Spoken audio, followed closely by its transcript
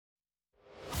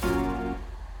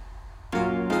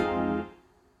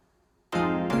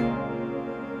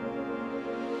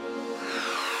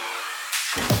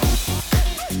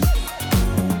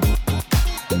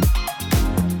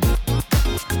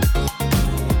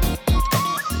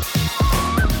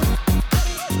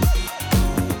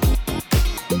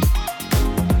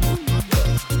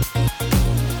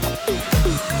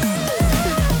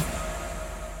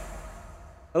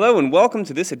Hello and welcome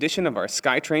to this edition of our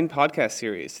SkyTrain podcast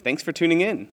series. Thanks for tuning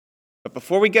in. But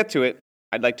before we get to it,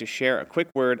 I'd like to share a quick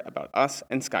word about us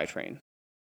and SkyTrain.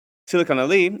 Silicon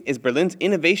Alley is Berlin's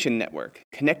innovation network,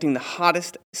 connecting the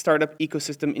hottest startup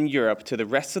ecosystem in Europe to the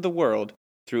rest of the world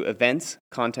through events,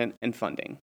 content, and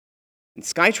funding. And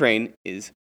SkyTrain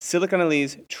is Silicon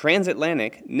Alley's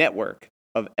transatlantic network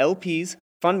of LPs,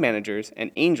 fund managers,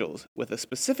 and angels with a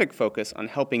specific focus on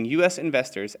helping U.S.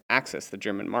 investors access the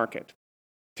German market.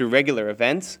 Through regular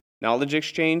events, knowledge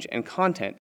exchange, and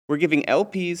content, we're giving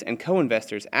LPs and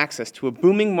co-investors access to a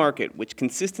booming market which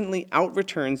consistently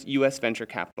out-returns U.S. venture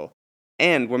capital,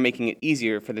 and we're making it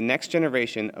easier for the next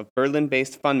generation of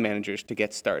Berlin-based fund managers to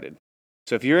get started.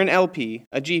 So if you're an LP,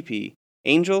 a GP,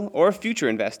 angel, or a future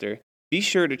investor, be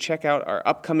sure to check out our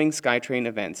upcoming SkyTrain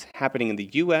events happening in the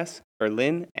US,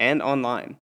 Berlin, and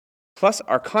online, plus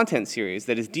our content series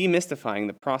that is demystifying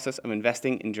the process of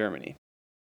investing in Germany.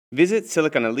 Visit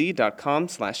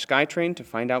siliconalley.com/SkyTrain to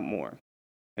find out more.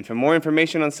 And for more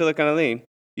information on Silicon Alley,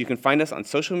 you can find us on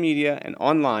social media and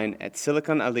online at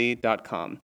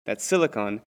siliconalley.com. That's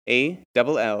Silicon,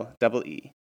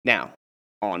 A-L-L-E. Now,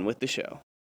 on with the show.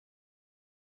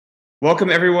 Welcome,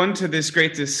 everyone, to this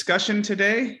great discussion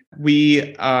today.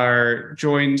 We are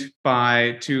joined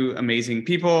by two amazing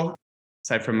people.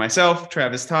 Aside from myself,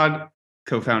 Travis Todd,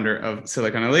 co-founder of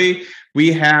Silicon Alley.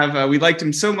 We liked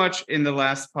him so much in the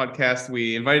last podcast,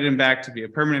 we invited him back to be a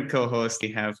permanent co-host.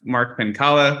 We have Mark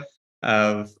Pencala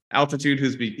of Altitude,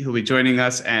 who'll be joining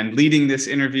us and leading this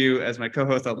interview as my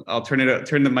co-host. I'll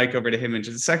turn the mic over to him in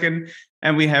just a second.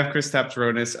 And we have Kristaps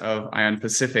Ronis of Ion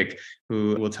Pacific,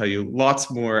 who will tell you lots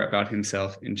more about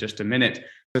himself in just a minute.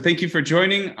 So thank you for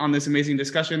joining on this amazing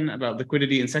discussion about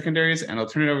liquidity and secondaries. And I'll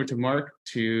turn it over to Mark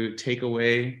to take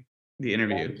away the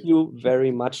interview. Thank you very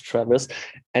much, Travis.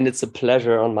 And it's a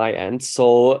pleasure on my end.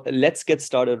 So let's get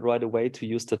started right away to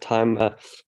use the time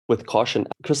with caution.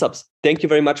 Kristaps, thank you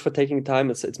very much for taking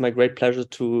time. It's my great pleasure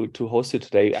to host you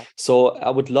today. So I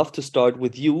would love to start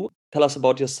with you. Tell us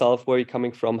about yourself, where you're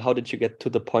coming from, how did you get to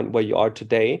the point where you are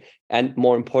today? And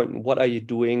more important, what are you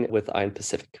doing with Ion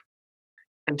Pacific?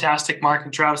 Fantastic, Mark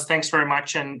and Travis. Thanks very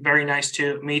much, and very nice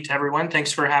to meet everyone.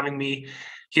 Thanks for having me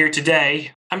here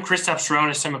today. I'm Kristaps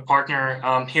Ronis. I'm a partner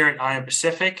here at Ion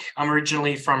Pacific. I'm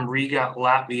originally from Riga,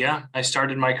 Latvia. I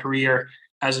started my career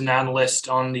as an analyst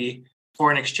on the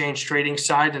foreign exchange trading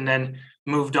side, and then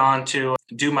moved on to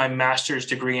do my master's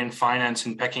degree in finance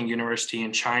in Peking University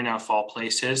in China, of all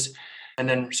places, and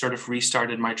then sort of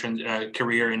restarted my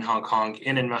career in Hong Kong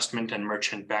in investment and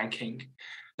merchant banking.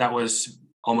 That was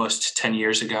almost 10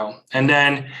 years ago. And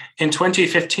then in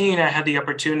 2015, I had the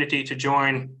opportunity to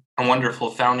join a wonderful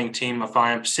founding team of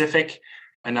Ion Pacific,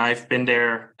 and I've been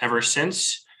there ever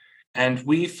since. And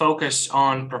we focus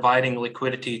on providing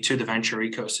liquidity to the venture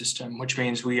ecosystem, which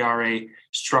means we are a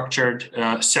structured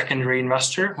secondary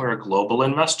investor. We're a global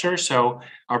investor. So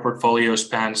our portfolio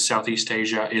spans Southeast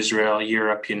Asia, Israel,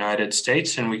 Europe, United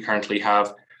States, and we currently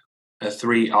have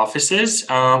 3 offices.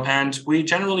 And we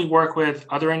generally work with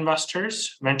other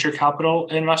investors, venture capital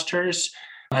investors,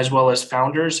 as well as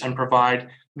founders, and provide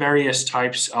various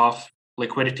types of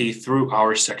liquidity through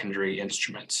our secondary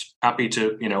instruments. Happy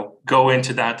to, go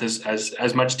into that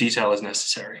as much detail as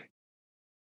necessary.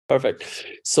 Perfect.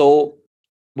 So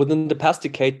within the past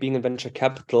decade being in venture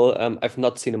capital, I've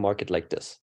not seen a market like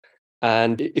this.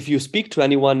 And if you speak to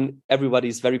anyone,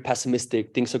 everybody's very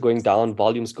pessimistic. Things are going down,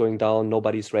 volumes going down,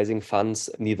 nobody's raising funds,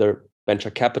 neither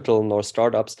venture capital nor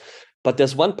startups. But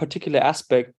there's one particular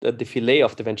aspect, the fillet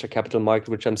of the venture capital market,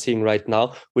 which I'm seeing right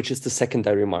now, which is the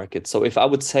secondary market. So if I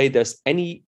would say there's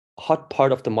any hot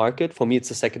part of the market, for me, it's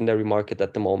the secondary market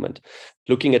at the moment.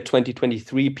 Looking at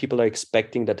 2023, people are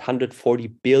expecting that 140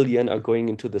 billion are going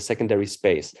into the secondary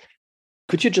space.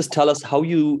 Could you just tell us how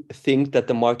you think that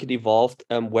the market evolved,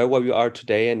 where we are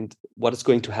today, and what is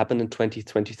going to happen in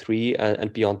 2023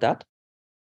 and beyond that?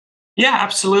 Yeah,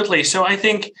 absolutely. So I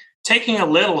think taking a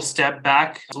little step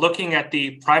back, looking at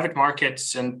the private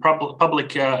markets and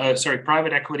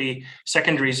private equity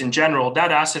secondaries in general,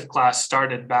 that asset class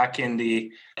started back in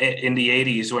the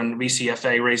 80s when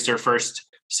VCFA raised their first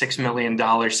 $6 million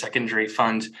secondary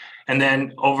fund. And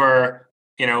then over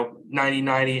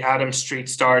 1990, Adams Street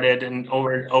started, and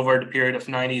over the period of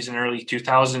 90s and early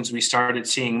 2000s, we started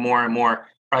seeing more and more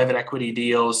private equity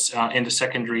deals in the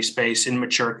secondary space in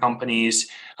mature companies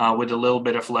with a little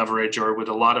bit of leverage or with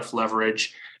a lot of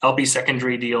leverage. LP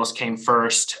secondary deals came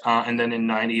first, and then in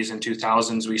 90s and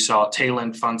 2000s, we saw tail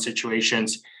end fund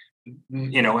situations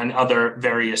and other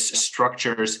various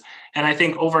structures. And I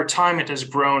think over time, it has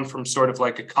grown from sort of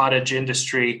like a cottage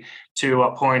industry to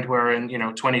a point where in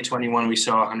 2021, we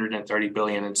saw 130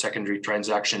 billion in secondary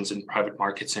transactions in private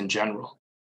markets in general.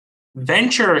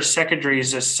 Venture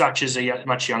secondaries as such is a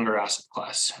much younger asset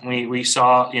class. We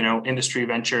saw, industry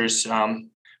ventures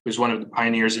was one of the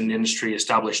pioneers in the industry,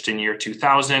 established in year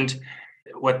 2000.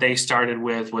 What they started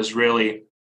with was really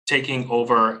taking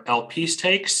over LP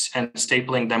stakes and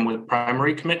stapling them with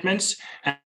primary commitments,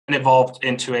 and evolved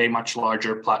into a much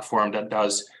larger platform that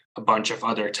does a bunch of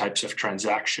other types of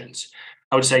transactions.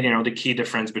 I would say, the key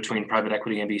difference between private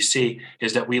equity and VC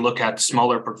is that we look at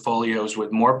smaller portfolios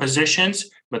with more positions,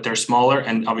 but they're smaller.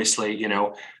 And obviously,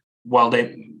 while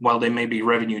they may be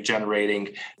revenue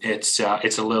generating, it's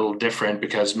a little different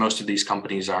because most of these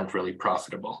companies aren't really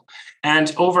profitable.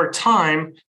 And over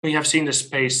time, we have seen the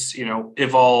space,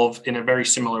 evolve in a very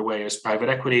similar way as private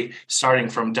equity, starting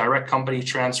from direct company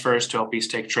transfers to LP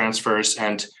stake transfers,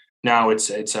 and now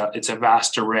it's a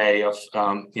vast array of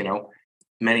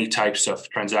many types of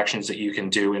transactions that you can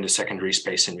do in the secondary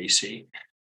space in VC.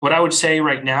 What I would say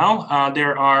right now,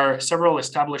 there are several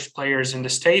established players in the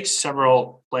States,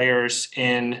 several players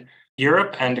in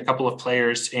Europe, and a couple of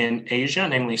players in Asia,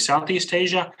 namely Southeast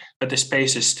Asia, but the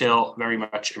space is still very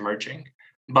much emerging.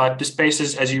 But the space,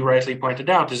 as you rightly pointed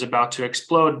out, is about to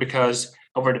explode because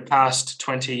over the past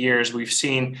 20 years, we've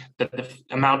seen that the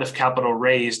amount of capital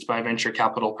raised by venture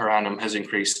capital per annum has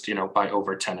increased, by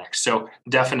over 10x. So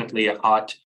definitely a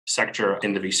hot sector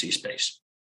in the VC space.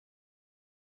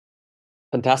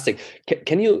 Fantastic.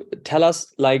 Can you tell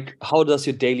us, how does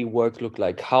your daily work look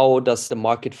like? How does the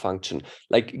market function?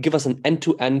 Give us an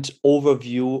end-to-end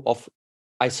overview of,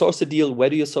 I source a deal. Where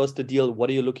do you source the deal? What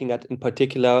are you looking at in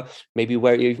particular? Maybe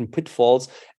where are even pitfalls?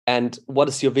 And what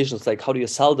is your vision? How do you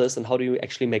sell this? And how do you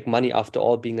actually make money after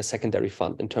all being a secondary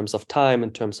fund in terms of time, in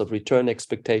terms of return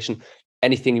expectation,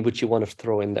 anything which you want to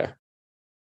throw in there?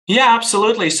 Yeah,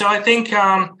 absolutely. So I think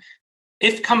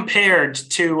if compared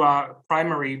to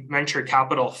primary venture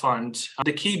capital funds,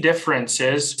 the key difference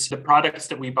is the products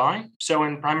that we buy. So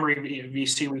in primary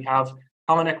VC, we have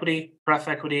common equity, pref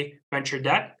equity, venture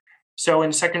debt. So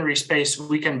in secondary space,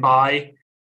 we can buy,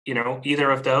 either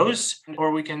of those,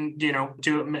 or we can,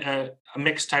 do a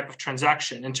mixed type of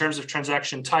transaction. In terms of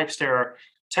transaction types, there are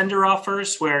tender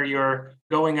offers where you're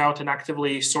going out and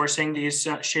actively sourcing these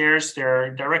shares. There are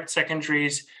direct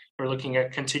secondaries. We're looking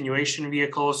at continuation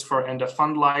vehicles for end of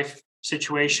fund life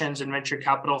situations in venture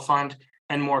capital fund,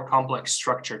 and more complex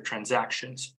structured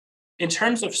transactions. In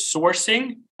terms of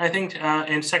sourcing, I think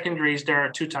in secondaries, there are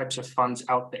two types of funds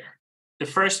out there. The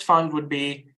first fund would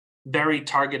be very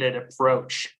targeted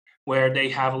approach, where they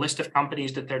have a list of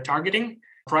companies that they're targeting,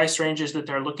 price ranges that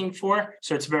they're looking for.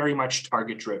 So it's very much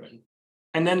target driven.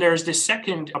 And then there's the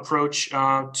second approach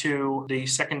to the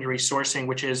secondary sourcing,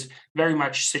 which is very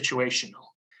much situational.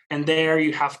 And there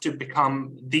you have to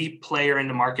become the player in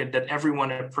the market that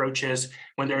everyone approaches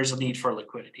when there is a need for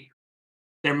liquidity.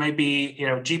 There may be,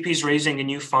 GPs raising a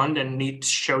new fund and need to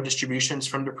show distributions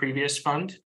from the previous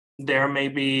fund. There may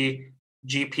be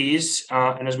GPs,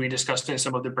 and as we discussed in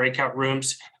some of the breakout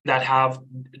rooms, that have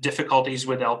difficulties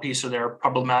with LPs, so they're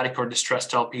problematic or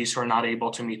distressed LPs who are not able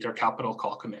to meet their capital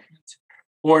call commitments.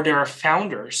 Or there are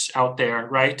founders out there,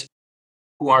 right,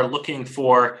 who are looking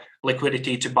for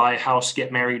liquidity to buy a house,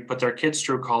 get married, put their kids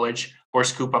through college, or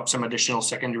scoop up some additional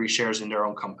secondary shares in their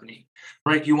own company,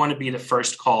 right? You want to be the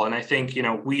first call. And I think,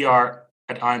 we are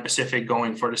at ION Pacific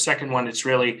going for the second one. It's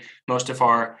really most of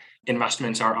our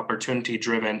investments are opportunity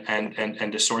driven, and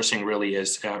the sourcing really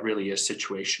is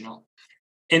situational.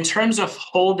 In terms of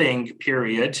holding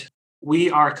period, we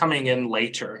are coming in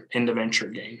later in the venture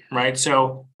game, right?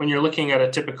 So when you're looking at a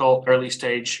typical early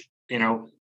stage,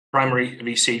 primary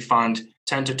VC fund,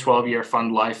 10 to 12 year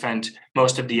fund life, and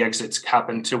most of the exits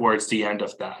happen towards the end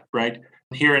of that, right?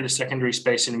 Here in the secondary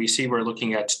space in VC, we're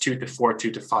looking at 2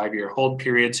 to 5 year hold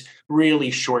periods,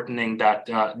 really shortening that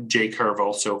J curve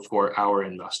also for our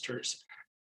investors.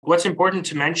 What's important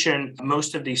to mention,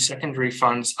 most of these secondary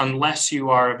funds, unless you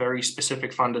are a very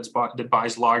specific fund that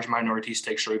buys large minority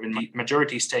stakes or even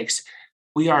majority stakes,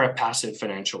 we are a passive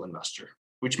financial investor,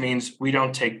 which means we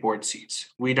don't take board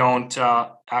seats. We don't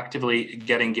actively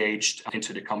get engaged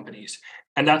into the companies.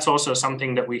 And that's also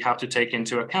something that we have to take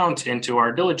into account into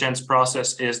our diligence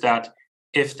process, is that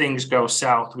if things go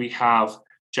south, we have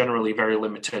generally very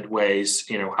limited ways,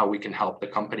 how we can help the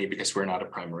company because we're not a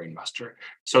primary investor.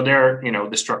 So there,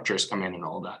 the structures come in and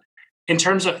all that. In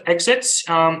terms of exits,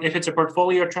 if it's a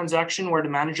portfolio transaction where the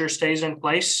manager stays in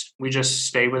place, we just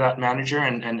stay with that manager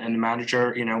and the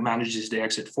manager, manages the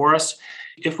exit for us.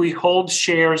 If we hold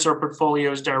shares or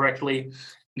portfolios directly,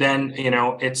 then,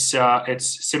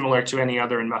 it's similar to any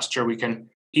other investor. We can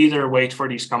either wait for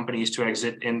these companies to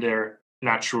exit in their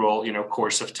natural,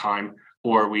 course of time,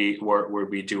 or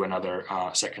we do another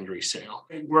secondary sale.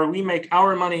 Where we make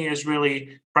our money is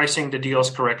really pricing the deals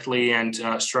correctly and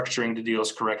structuring the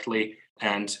deals correctly,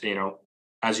 and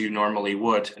as you normally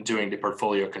would, doing the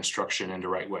portfolio construction in the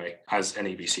right way, as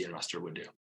any VC investor would do.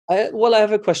 I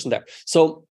have a question there.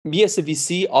 So me as a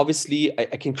VC, obviously,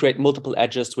 I can create multiple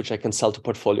edges, which I can sell to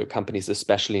portfolio companies,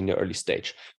 especially in the early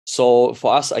stage. So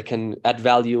for us, I can add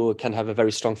value, can have a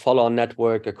very strong follow-on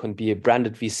network, I can be a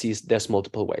branded VCs. There's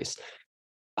multiple ways.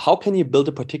 How can you build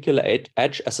a particular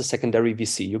edge as a secondary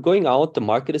VC? You're going out, the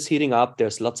market is heating up,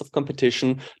 there's lots of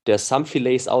competition, there's some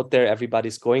fillets out there,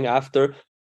 everybody's going after.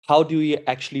 How do you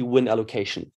actually win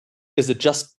allocation? Is it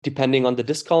just depending on the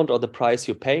discount or the price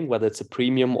you're paying, whether it's a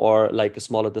premium or like a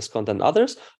smaller discount than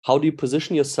others? How do you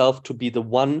position yourself to be the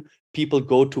one people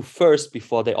go to first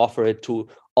before they offer it to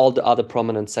all the other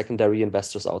prominent secondary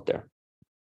investors out there?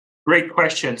 Great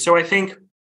question. So I think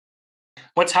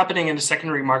what's happening in the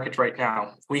secondary market right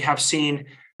now, we have seen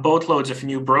boatloads of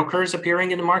new brokers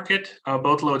appearing in the market,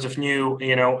 boatloads of new,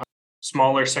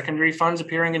 smaller secondary funds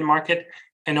appearing in the market.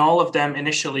 And all of them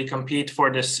initially compete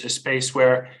for this space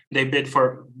where they bid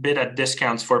at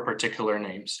discounts for particular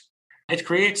names. It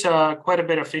creates quite a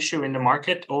bit of issue in the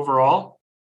market overall,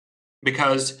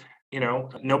 because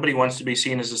nobody wants to be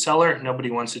seen as a seller,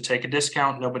 nobody wants to take a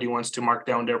discount, nobody wants to mark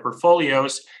down their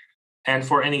portfolios. And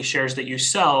for any shares that you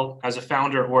sell as a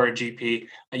founder or a GP,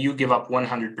 you give up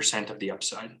 100% of the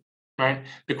upside. Right?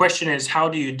 The question is, how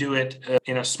do you do it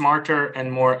in a smarter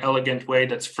and more elegant way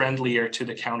that's friendlier to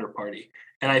the counterparty?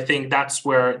 And I think that's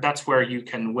where you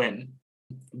can win,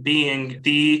 being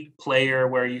the player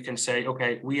where you can say,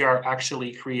 okay, we are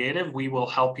actually creative. We will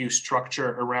help you structure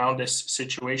around this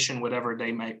situation, whatever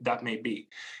that may be.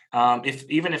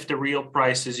 Even if the real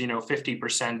price is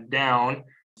 50% down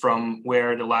from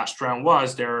where the last round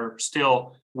was, there are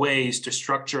still ways to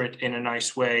structure it in a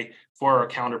nice way for a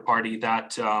counterparty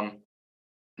that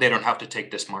they don't have to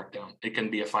take this markdown. It can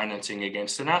be a financing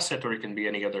against an asset, or it can be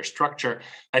any other structure.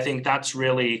 I think that's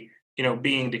really,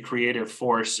 being the creative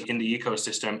force in the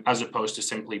ecosystem, as opposed to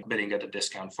simply bidding at a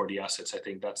discount for the assets. I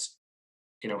think that's,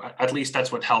 at least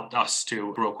that's what helped us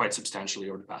to grow quite substantially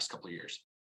over the past couple of years.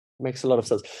 Makes a lot of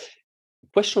sense.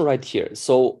 Question right here.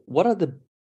 So what are the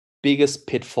biggest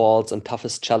pitfalls and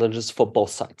toughest challenges for both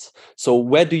sides? So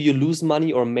where do you lose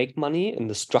money or make money in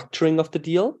the structuring of the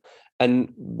deal?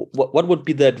 And what would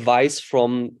be the advice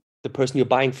from the person you're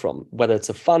buying from, whether it's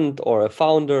a fund or a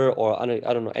founder or, I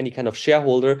don't know, any kind of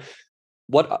shareholder?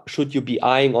 What should you be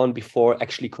eyeing on before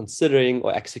actually considering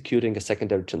or executing a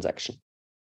secondary transaction?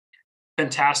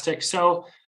 Fantastic. So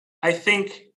I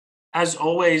think, as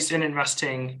always in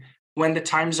investing, when the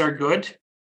times are good,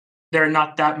 there are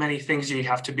not that many things you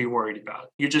have to be worried about.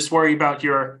 You just worry about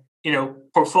your,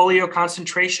 portfolio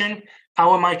concentration.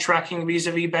 How am I tracking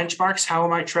vis-a-vis benchmarks? How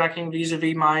am I tracking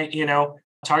vis-a-vis my,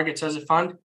 targets as a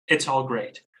fund? It's all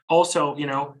great. Also,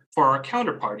 for our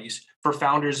counterparties, for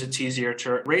founders, it's easier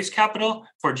to raise capital.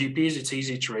 For GPs, it's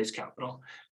easy to raise capital.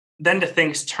 Then the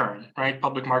things turn, right?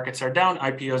 Public markets are down,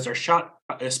 IPOs are shut,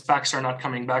 SPACs are not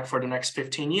coming back for the next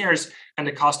 15 years, and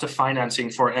the cost of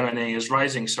financing for M&A is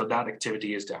rising, so that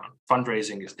activity is down.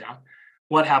 Fundraising is down.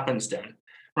 What happens then,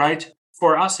 right?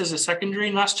 For us as a secondary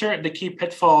investor, the key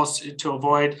pitfalls to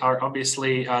avoid are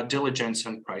obviously diligence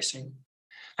and pricing.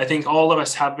 I think all of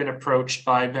us have been approached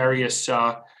by various,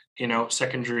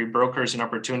 secondary brokers and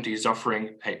opportunities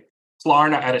offering, hey,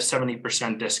 Klarna at a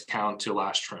 70% discount to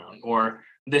last round, or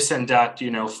this and that,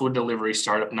 food delivery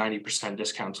startup 90%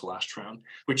 discount to last round,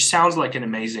 which sounds like an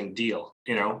amazing deal,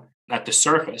 at the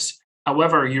surface.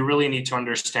 However, you really need to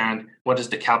understand, what does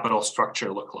the capital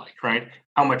structure look like, right?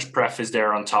 How much pref is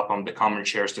there on top of the common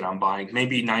shares that I'm buying?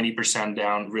 Maybe 90%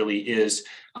 down really is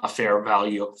a fair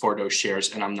value for those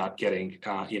shares, and I'm not getting,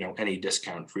 any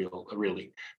discount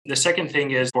really. The second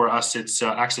thing is, for us, it's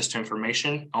access to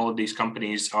information. All of these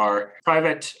companies are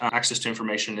private. Access to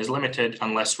information is limited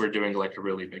unless we're doing like a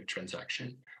really big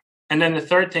transaction. And then the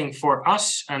third thing for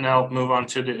us, and I'll move on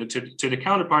to the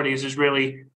counterparties, is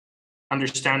really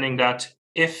understanding that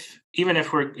even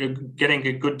if we're getting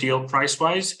a good deal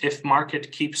price-wise, if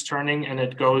market keeps turning and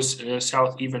it goes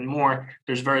south even more,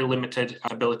 there's very limited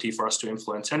ability for us to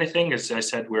influence anything. As I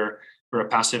said, we're a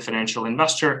passive financial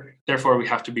investor. Therefore, we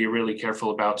have to be really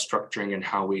careful about structuring and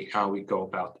how we go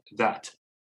about that.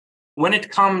 When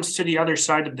it comes to the other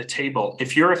side of the table,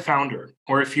 if you're a founder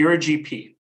or if you're a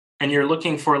GP and you're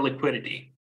looking for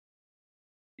liquidity,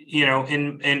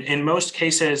 in most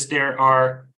cases, there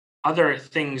are other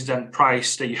things than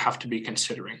price that you have to be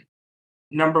considering.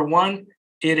 Number one,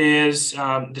 it is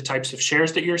the types of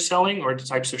shares that you're selling or the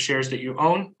types of shares that you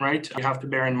own, right? You have to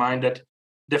bear in mind that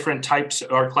different types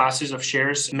or classes of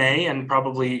shares may and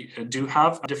probably do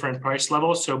have different price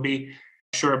levels. So be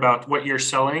sure about what you're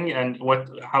selling and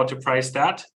how to price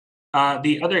that.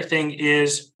 The other thing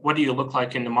is, what do you look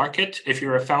like in the market? If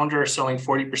you're a founder selling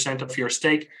 40% of your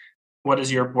stake, what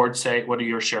does your board say? What do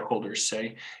your shareholders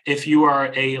say? If you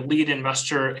are a lead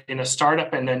investor in a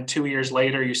startup and then 2 years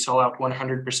later you sell out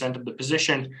 100% of the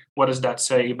position, what does that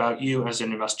say about you as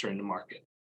an investor in the market?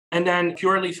 And then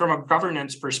purely from a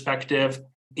governance perspective,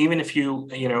 even if you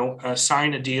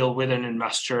sign a deal with an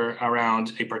investor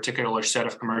around a particular set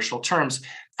of commercial terms,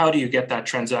 how do you get that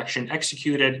transaction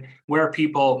executed? Where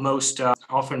people most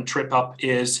often trip up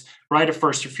is right of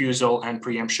first refusal and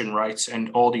preemption rights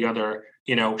and all the other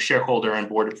shareholder and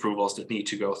board approvals that need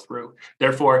to go through.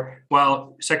 Therefore,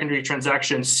 while secondary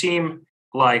transactions seem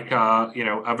like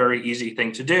a very easy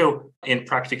thing to do, in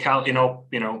practical,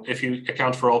 if you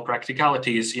account for all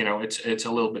practicalities, it's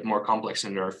a little bit more complex,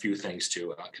 and there are a few things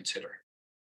to consider.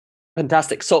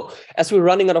 Fantastic. So as we're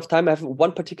running out of time, I have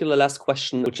one particular last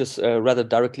question, which is rather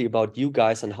directly about you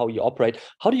guys and how you operate.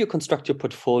 How do you construct your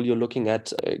portfolio looking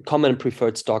at common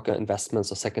preferred stock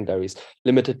investments or secondaries,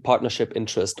 limited partnership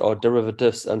interest or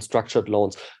derivatives and structured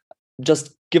loans?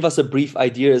 Just give us a brief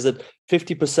idea. Is it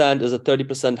 50%? Is it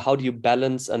 30%? How do you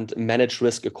balance and manage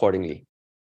risk accordingly?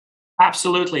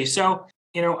 Absolutely. So,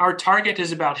 our target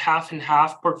is about half and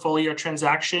half portfolio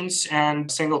transactions and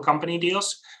single company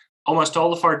deals. Almost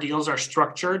all of our deals are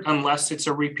structured unless it's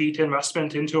a repeat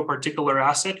investment into a particular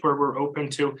asset where we're open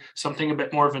to something a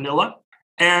bit more vanilla.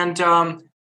 And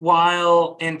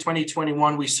while in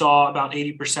 2021, we saw about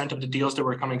 80% of the deals that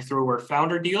were coming through were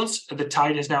founder deals, the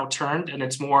tide has now turned and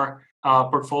it's more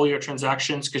portfolio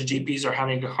transactions because GPs are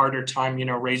having a harder time,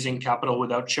 raising capital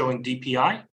without showing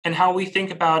DPI. And how we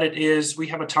think about it is we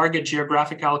have a target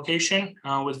geographic allocation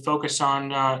with focus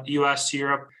on US,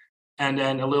 Europe, and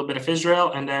then a little bit of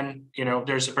Israel. And then,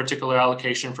 there's a particular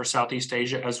allocation for Southeast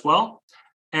Asia as well.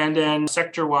 And then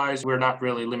sector-wise, we're not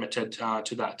really limited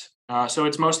to that. So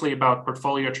it's mostly about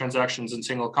portfolio transactions and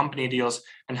single company deals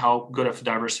and how good of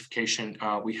diversification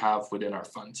we have within our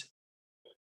funds.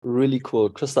 Really cool.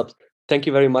 Christoph, thank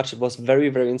you very much. It was very,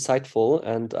 very insightful.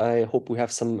 And I hope we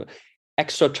have some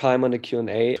extra time on the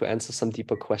Q&A to answer some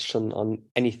deeper question on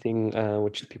anything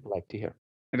which people like to hear.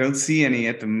 I don't see any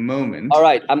at the moment. All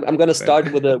right, I'm going to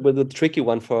start with a tricky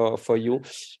one for you.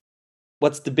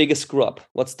 What's the biggest screw up?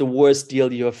 What's the worst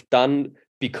deal you have done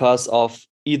because of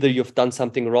either you've done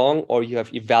something wrong or you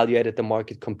have evaluated the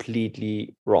market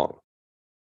completely wrong?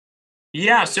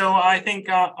 Yeah, so I think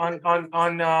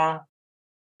I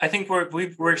think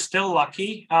we're still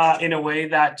lucky in a way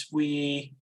that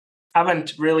we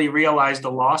haven't really realized a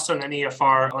loss on any of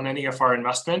our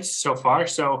investments so far.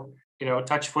 So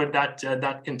touch wood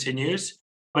that continues.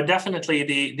 But definitely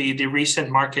the recent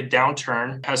market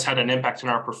downturn has had an impact on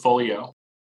our portfolio.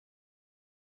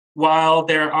 While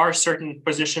there are certain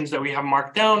positions that we have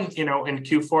marked down, in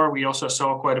Q4 we also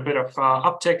saw quite a bit of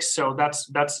upticks. So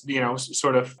that's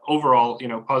sort of overall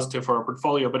positive for our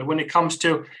portfolio. But when it comes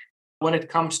to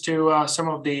some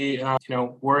of the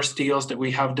worst deals that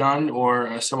we have done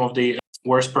or some of the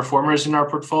worst performers in our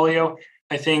portfolio,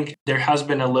 I think there has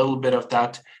been a little bit of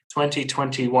that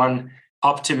 2021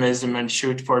 optimism and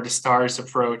shoot for the stars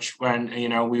approach when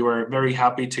we were very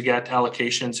happy to get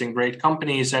allocations in great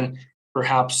companies and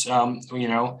perhaps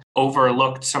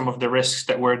overlooked some of the risks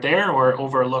that were there or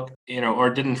overlooked or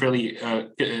didn't really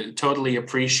totally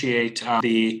appreciate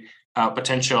the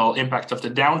potential impact of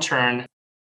the downturn,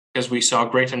 because we saw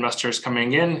great investors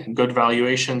coming in, good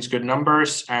valuations, good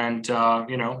numbers, and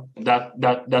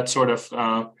that sort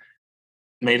of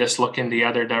made us look in the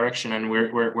other direction, and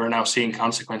we're now seeing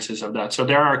consequences of that. So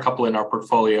there are a couple in our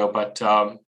portfolio, but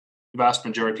the vast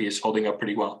majority is holding up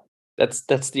pretty well.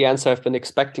 That's the answer I've been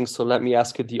expecting. So let me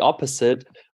ask you the opposite,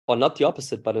 or not the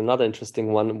opposite, but another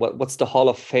interesting one. What's the Hall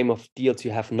of Fame of deals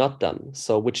you have not done?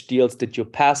 So which deals did you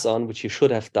pass on, which you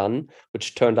should have done,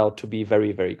 which turned out to be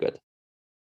very, very good?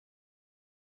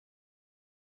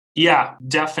 Yeah,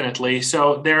 definitely.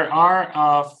 So there are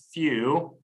a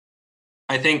few.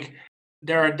 I think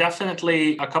there are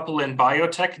definitely a couple in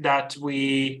biotech that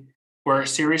we were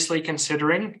seriously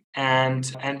considering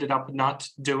and ended up not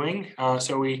doing.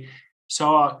 So we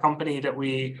saw a company that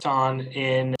we on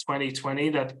in 2020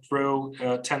 that grew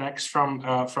 10x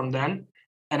from then.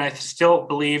 And I still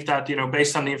believe that,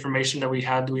 based on the information that we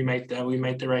had, we made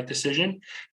the right decision.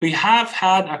 We have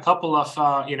had a couple of,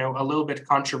 a little bit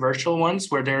controversial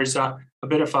ones where there's a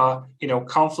bit of a,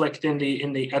 conflict at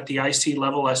the IC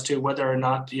level as to whether or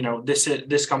not,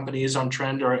 this company is on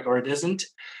trend or it isn't.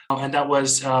 And that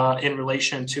was in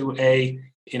relation to a,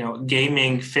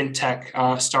 gaming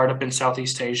fintech startup in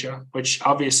Southeast Asia, which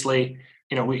obviously,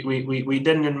 we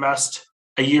didn't invest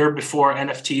a year before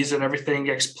NFTs and everything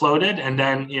exploded, and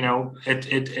then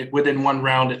it within one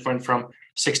round it went from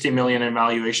 60 million in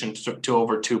valuation to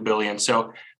over 2 billion.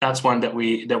 So that's one that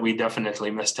we definitely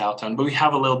missed out on. But we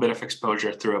have a little bit of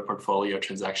exposure through a portfolio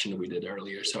transaction that we did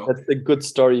earlier. So that's a good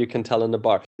story you can tell in the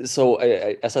bar. So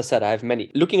as I said, I have many.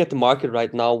 Looking at the market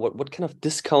right now, what kind of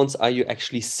discounts are you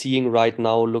actually seeing right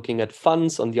now? Looking at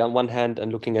funds on the one hand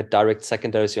and looking at direct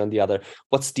secondaries on the other.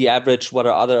 What's the average? What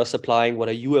are others applying? What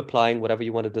are you applying? Whatever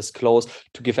you want to disclose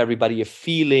to give everybody a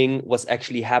feeling what's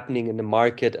actually happening in the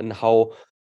market and how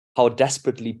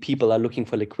desperately people are looking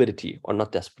for liquidity, or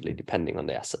not desperately, depending on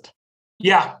the asset.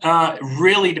 Yeah,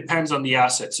 really depends on the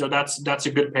asset. So that's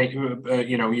a good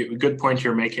good point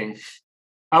you're making.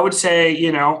 I would say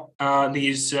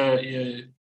these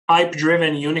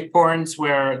hype-driven unicorns,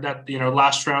 where that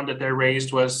last round that they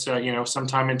raised was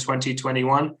sometime in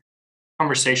 2021.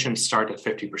 Conversations start at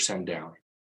 50% down,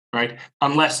 right?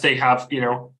 Unless they have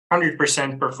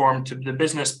 100% performed to the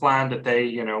business plan that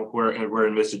they were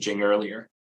envisaging earlier.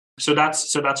 So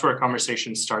that's where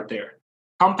conversations start there.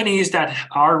 Companies that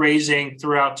are raising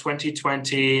throughout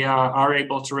 2020 are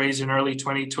able to raise in early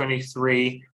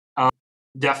 2023.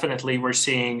 Definitely, we're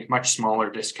seeing much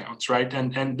smaller discounts, right?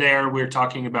 And there we're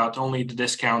talking about only the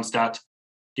discounts that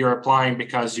you're applying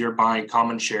because you're buying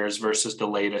common shares versus the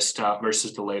latest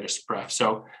pref.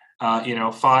 So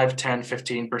 5, 10,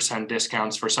 15%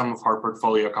 discounts for some of our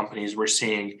portfolio companies we're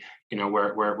seeing,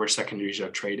 where secondaries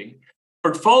are trading.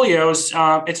 Portfolios,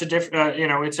 it's a different,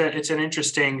 it's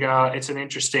an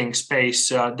interesting space.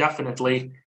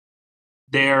 Definitely,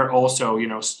 there also,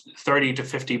 30 to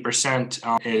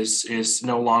 50% is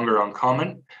no longer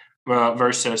uncommon,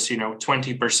 versus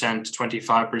 20%,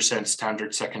 25%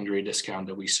 standard secondary discount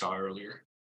that we saw earlier.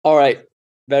 All right.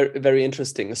 Very, very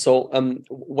interesting. So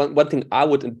one thing I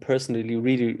would personally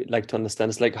really like to understand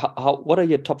is like what are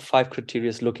your top 5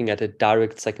 criteria looking at a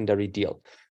direct secondary deal?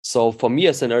 So for me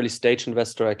as an early stage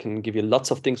investor, I can give you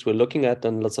lots of things we're looking at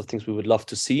and lots of things we would love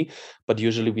to see, but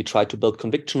usually we try to build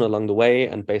conviction along the way,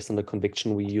 and based on the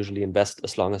conviction, we usually invest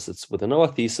as long as it's within our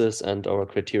thesis and our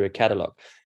criteria catalog.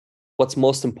 What's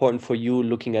most important for you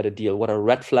looking at a deal? What are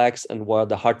red flags and what are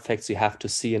the hard facts you have to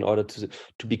see in order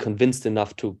to be convinced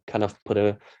enough to kind of put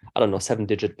a,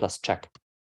 7-digit plus check?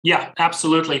 Yeah,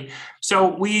 absolutely.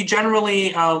 So we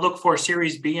generally look for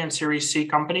Series B and Series C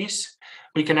companies.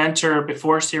 We can enter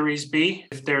before Series B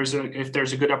if there's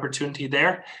a good opportunity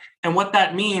there. And what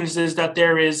that means is that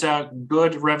there is a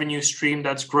good revenue stream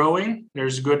that's growing.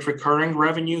 There's good recurring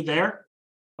revenue there.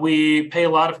 We pay a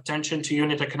lot of attention to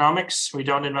unit economics. We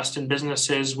don't invest in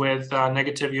businesses with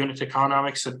negative unit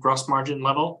economics at gross margin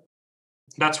level.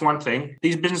 That's one thing.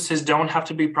 These businesses don't have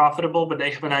to be profitable, but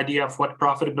they have an idea of what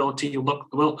profitability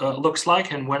looks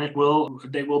like and when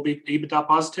they will be EBITDA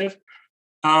positive.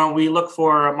 We look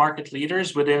for market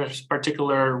leaders within a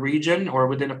particular region or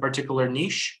within a particular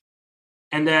niche.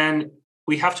 And then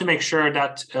we have to make sure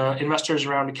that investors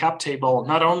around the cap table,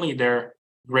 not only they're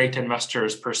great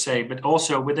investors per se, but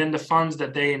also within the funds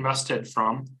that they invested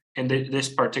from in this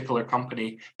particular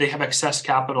company, they have excess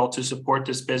capital to support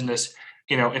this business,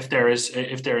 if there is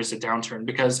a downturn,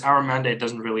 because our mandate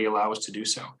doesn't really allow us to do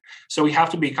so. So we have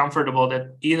to be comfortable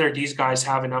that either these guys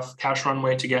have enough cash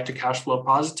runway to get to cash flow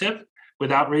positive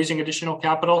without raising additional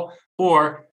capital,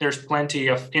 or there's plenty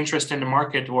of interest in the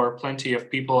market or plenty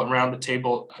of people around the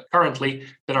table currently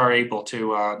that are able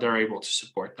to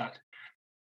support that.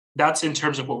 That's in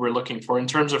terms of what we're looking for. In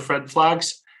terms of red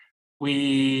flags,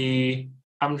 we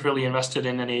haven't really invested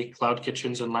in any cloud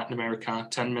kitchens in Latin America,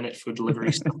 10-minute food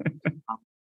delivery stuff.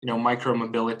 Micro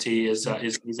mobility is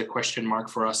a question mark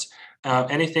for us.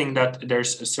 Anything that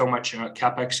there's so much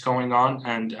capex going on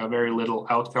and very little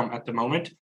outcome at the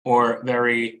moment, or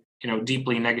very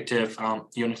deeply negative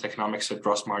unit economics at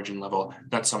gross margin level,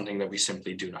 that's something that we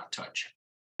simply do not touch.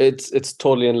 It's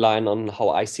totally in line on how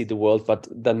I see the world. But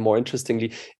then more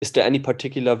interestingly, is there any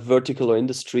particular vertical or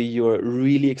industry you're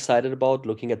really excited about,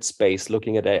 looking at space,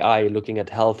 looking at AI, looking at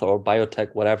health or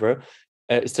biotech, whatever?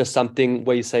 Is there something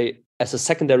where you say, as a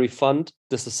secondary fund,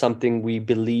 this is something we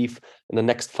believe in the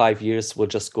next 5 years will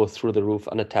just go through the roof,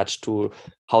 unattached to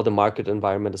how the market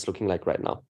environment is looking like right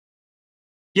now?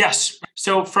 Yes.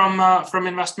 So from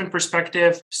investment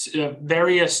perspective,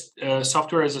 various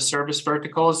software as a service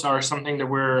verticals are something that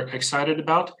we're excited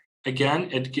about. Again,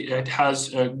 it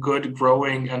has good,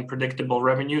 growing, and predictable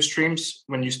revenue streams.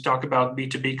 When you talk about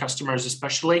B2B customers,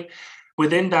 especially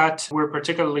within that, we're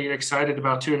particularly excited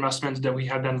about two investments that we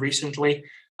have done recently.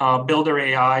 Builder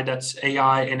AI, that's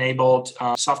AI-enabled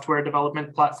software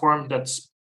development platform that's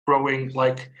growing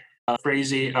like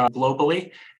crazy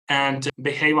globally. And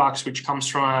Behavivox, which comes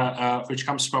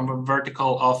from a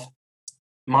vertical of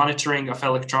monitoring of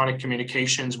electronic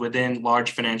communications within large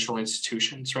financial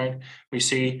institutions. Right, we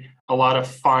see a lot of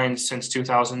fines since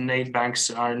 2008. Banks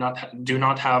do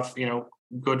not have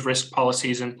good risk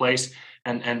policies in place,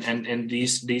 and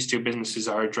these two businesses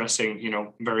are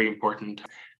addressing very important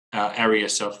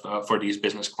areas for these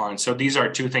business clients. So these are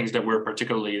two things that we're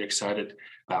particularly excited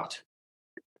about.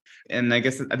 And I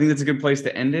think that's a good place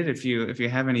to end it. If you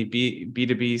have any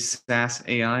B2B SaaS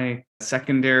AI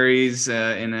secondaries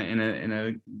in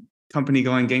a company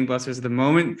going gangbusters at the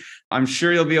moment, I'm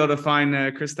sure you'll be able to find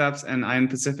Kristaps and Ion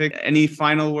Pacific. Any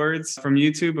final words from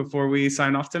you two before we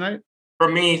sign off tonight? For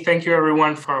me, thank you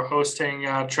everyone for hosting.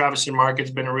 Travis and Mark,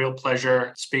 it's been a real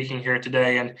pleasure speaking here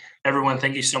today. And everyone,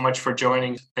 thank you so much for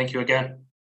joining. Thank you again.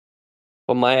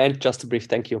 From my end, just a brief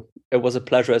thank you. It was a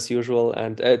pleasure as usual.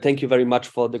 And thank you very much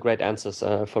for the great answers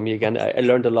for me again. I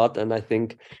learned a lot, and I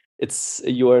think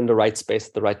you're in the right space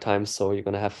at the right time. So you're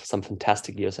going to have some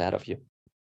fantastic years ahead of you.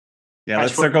 Yeah,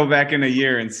 let's circle back in a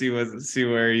year and see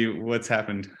what's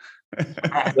happened.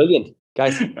 Brilliant,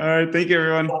 guys. All right, thank you,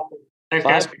 everyone. Thanks,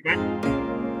 Bye. guys.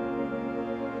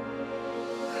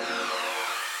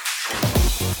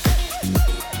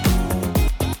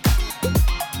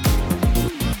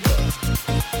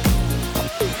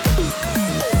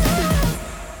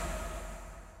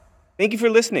 Thank you for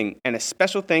listening, and a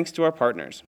special thanks to our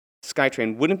partners.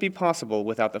 SkyTrain wouldn't be possible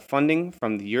without the funding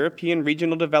from the European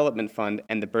Regional Development Fund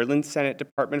and the Berlin Senate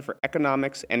Department for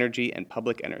Economics, Energy, and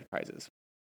Public Enterprises.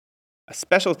 A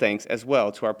special thanks as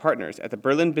well to our partners at the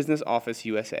Berlin Business Office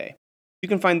USA. You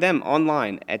can find them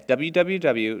online at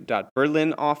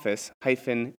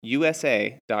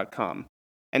www.berlinoffice-usa.com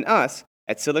and us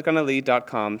at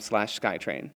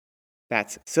siliconalley.com/SkyTrain.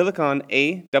 That's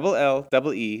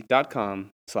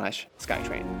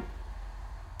siliconalley.com/SkyTrain.